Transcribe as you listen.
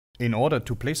In order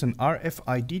to place an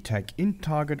RFID tag in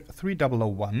target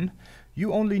 3001,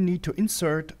 you only need to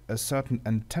insert a certain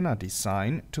antenna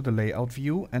design to the layout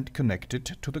view and connect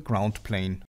it to the ground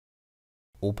plane.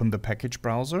 Open the package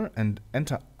browser and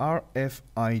enter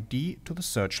RFID to the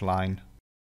search line.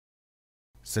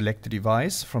 Select the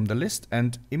device from the list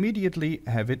and immediately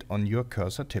have it on your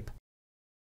cursor tip.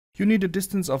 You need a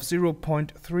distance of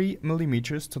 0.3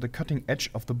 mm to the cutting edge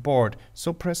of the board,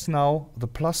 so press now the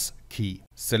plus key.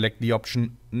 Select the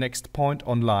option Next Point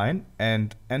on Line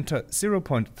and enter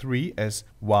 0.3 as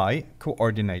Y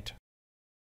coordinate.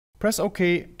 Press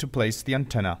OK to place the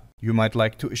antenna. You might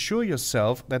like to assure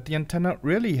yourself that the antenna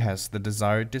really has the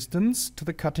desired distance to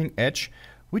the cutting edge,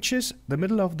 which is the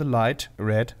middle of the light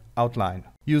red outline.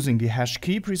 Using the hash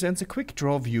key presents a quick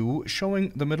draw view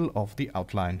showing the middle of the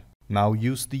outline. Now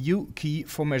use the U key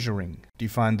for measuring.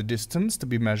 Define the distance to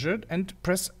be measured and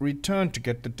press Return to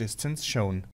get the distance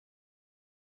shown.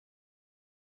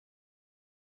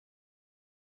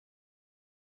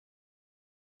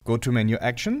 Go to Menu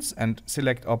Actions and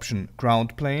select option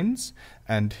Ground Planes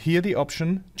and here the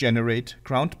option Generate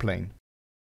Ground Plane.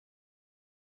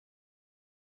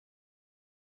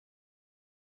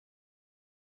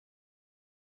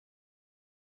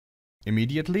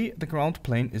 Immediately, the ground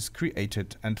plane is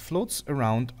created and floats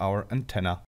around our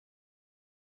antenna.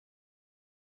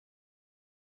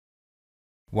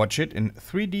 Watch it in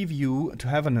 3D view to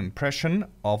have an impression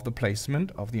of the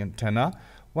placement of the antenna,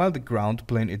 while the ground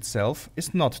plane itself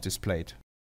is not displayed.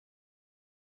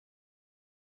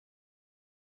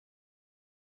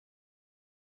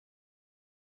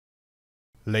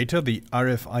 Later, the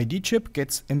RFID chip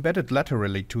gets embedded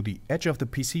laterally to the edge of the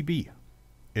PCB.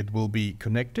 It will be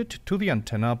connected to the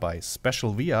antenna by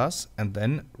special vias and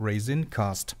then resin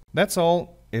cast. That's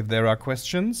all. If there are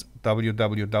questions,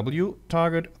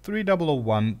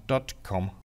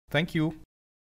 www.target3001.com. Thank you.